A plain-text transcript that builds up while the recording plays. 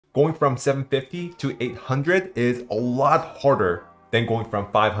going from 750 to 800 is a lot harder than going from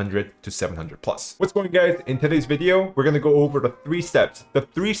 500 to 700 plus. What's going on, guys? In today's video, we're gonna go over the three steps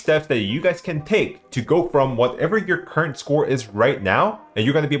that you guys can take to go from whatever your current score is right now, and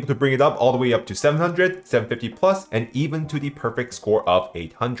you're gonna be able to bring it up all the way up to 700, 750 plus, and even to the perfect score of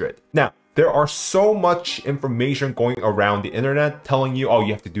 800. Now, there are so much information going around the internet telling you, oh,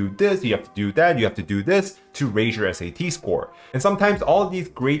 you have to do this, you have to do that, you have to do this to raise your SAT score. And sometimes all of these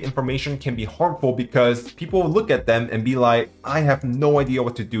great information can be harmful because people look at them and be like, I have no idea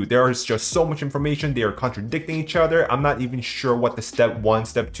what to do. There is just so much information. They are contradicting each other. I'm not even sure what the step 1,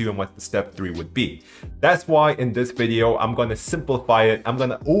 step 2, and what the step 3 would be. That's why in this video, I'm going to simplify it. I'm going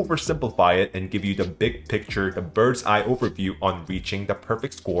to oversimplify it and give you the big picture, the bird's eye overview on reaching the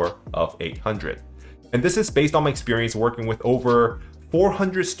perfect score of 800. And this is based on my experience working with over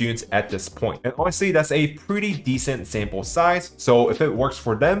 400 students at this point. And honestly, that's a pretty decent sample size. So if it works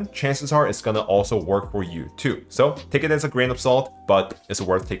for them, chances are it's gonna also work for you too. So take it as a grain of salt, but it's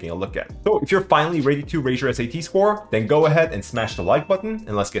worth taking a look at. So if you're finally ready to raise your SAT score, then go ahead and smash the like button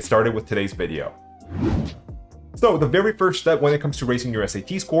and let's get started with today's video. So the very first step when it comes to raising your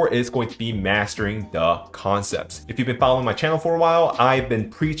SAT score is going to be mastering the concepts. If you've been following my channel for a while, I've been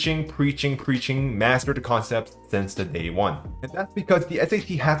preaching, master the concepts since the day one. And that's because the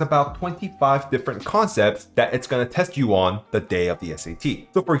SAT has about 25 different concepts that it's going to test you on the day of the SAT.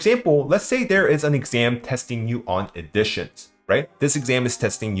 So for example, let's say there is an exam testing you on additions, right? This exam is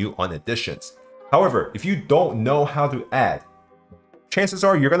testing you on additions. However, if you don't know how to add, chances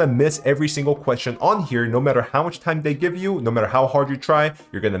are you're gonna miss every single question on here. No matter how much time they give you, no matter how hard you try,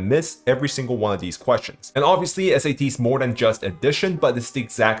 you're gonna miss every single one of these questions. And obviously SAT is more than just addition, but it's the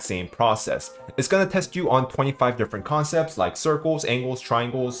exact same process. It's gonna test you on 25 different concepts like circles, angles,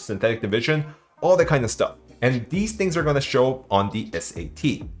 triangles, synthetic division, all that kind of stuff. And these things are gonna show up on the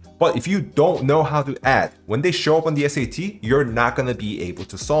SAT. But if you don't know how to add, when they show up on the SAT, you're not going to be able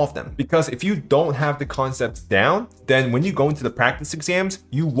to solve them. Because if you don't have the concepts down, then when you go into the practice exams,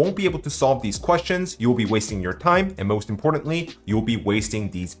 you won't be able to solve these questions. You'll be wasting your time. And most importantly, you'll be wasting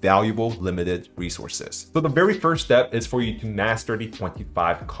these valuable limited resources. So the very first step is for you to master the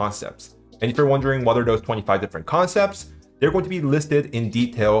 25 concepts. And if you're wondering what are those 25 different concepts, they're going to be listed in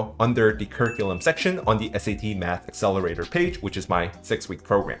detail under the curriculum section on the SAT Math Accelerator page, which is my 6-week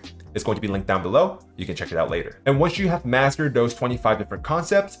program. It's going to be linked down below. You can check it out later. And once you have mastered those 25 different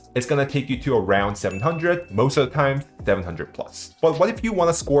concepts, it's going to take you to around 700, most of the time 700 plus. But what if you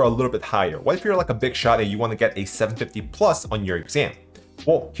want to score a little bit higher? What if you're like a big shot and you want to get a 750 plus on your exam?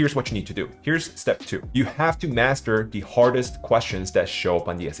 Well, here's what you need to do. Here's step 2. You have to master the hardest questions that show up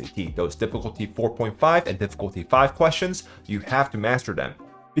on the SAT. Those difficulty 4.5 and difficulty 5 questions, you have to master them.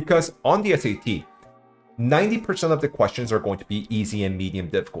 Because on the SAT, 90% of the questions are going to be easy and medium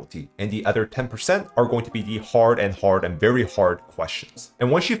difficulty, and the other 10% are going to be the hard and very hard questions. And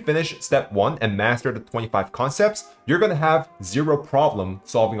once you finish step 1 and master the 25 concepts, you're going to have zero problem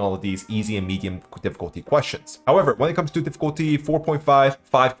solving all of these easy and medium difficulty questions. However, when it comes to difficulty 4.5,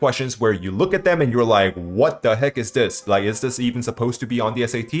 5 questions where you look at them and you're like, what the heck is this? Like, is this even supposed to be on the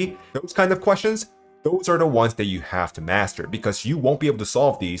SAT? Those kind of questions, those are the ones that you have to master because you won't be able to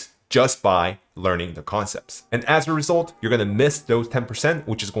solve these just by learning the concepts. And as a result, you're going to miss those 10%,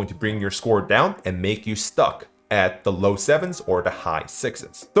 which is going to bring your score down and make you stuck at the low 7s or the high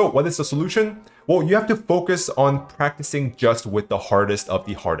 6s. So what is the solution? Well, you have to focus on practicing just with the hardest of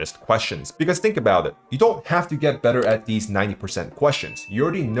the hardest questions. Because think about it, you don't have to get better at these 90% questions. You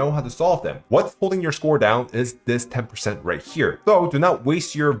already know how to solve them. What's holding your score down is this 10% right here. So do not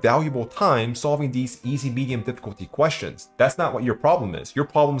waste your valuable time solving these easy, medium difficulty questions. That's not what your problem is. Your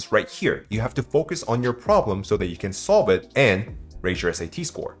problem's right here. You have to focus on your problem so that you can solve it and raise your SAT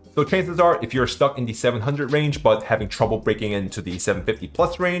score. So chances are if you're stuck in the 700 range, but having trouble breaking into the 750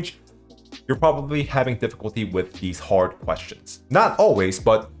 plus range, you're probably having difficulty with these hard questions. Not always,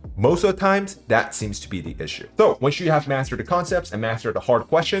 but most of the times that seems to be the issue. So once you have mastered the concepts and mastered the hard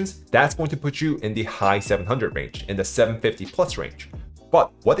questions, that's going to put you in the high 700 range, in the 750 plus range.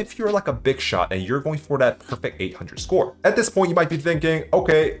 But what if you're like a big shot and you're going for that perfect 800 score? At this point, you might be thinking,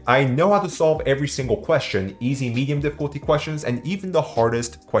 okay, I know how to solve every single question, easy, medium difficulty questions, and even the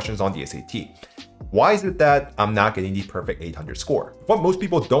hardest questions on the SAT. Why is it that I'm not getting the perfect 800 score? What most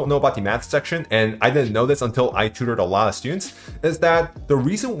people don't know about the math section, and I didn't know this until I tutored a lot of students, is that the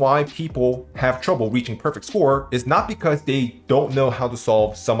reason why people have trouble reaching perfect score is not because they don't know how to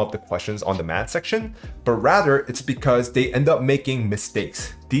solve some of the questions on the math section, but rather it's because they end up making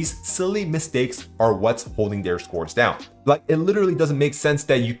mistakes. These silly mistakes are what's holding their scores down. Like, it literally doesn't make sense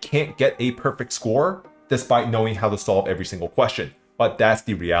that you can't get a perfect score despite knowing how to solve every single question. but that's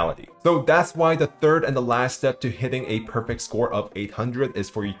the reality. So that's why the third and the last step to hitting a perfect score of 800 is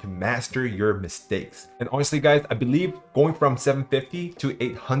for you to master your mistakes. And honestly guys, I believe going from 750 to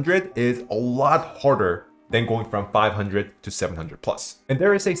 800 is a lot harder than going from 500 to 700 plus. And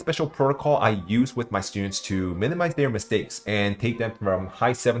there is a special protocol I use with my students to minimize their mistakes and take them from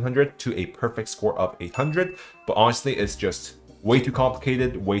high 700 to a perfect score of 800. But honestly, it's just way too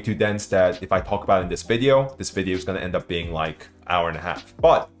complicated, way too dense that if I talk about it in this video is gonna end up being like an hour and a half.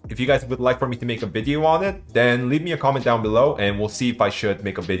 But if you guys would like for me to make a video on it, then leave me a comment down below and we'll see if I should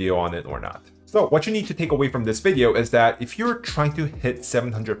make a video on it or not. So what you need to take away from this video is that if you're trying to hit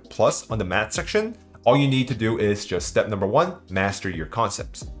 700 plus on the math section, all you need to do is just step number 1, master your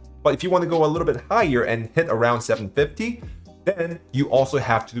concepts. But if you want to go a little bit higher and hit around 750, then you also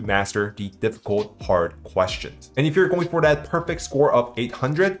have to master the difficult, hard questions. And if you're going for that perfect score of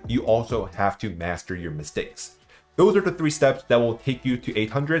 800, you also have to master your mistakes. Those are the 3 steps that will take you to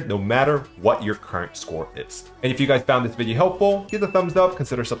 800 no matter what your current score is. And if you guys found this video helpful, give it a thumbs up,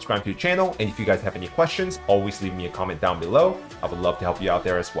 consider subscribing to the channel. And if you guys have any questions, always leave me a comment down below. I would love to help you out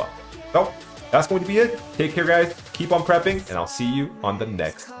there as well. So that's going to be it. Take care guys, keep on prepping, and I'll see you on the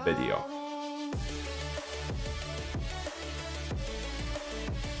next video.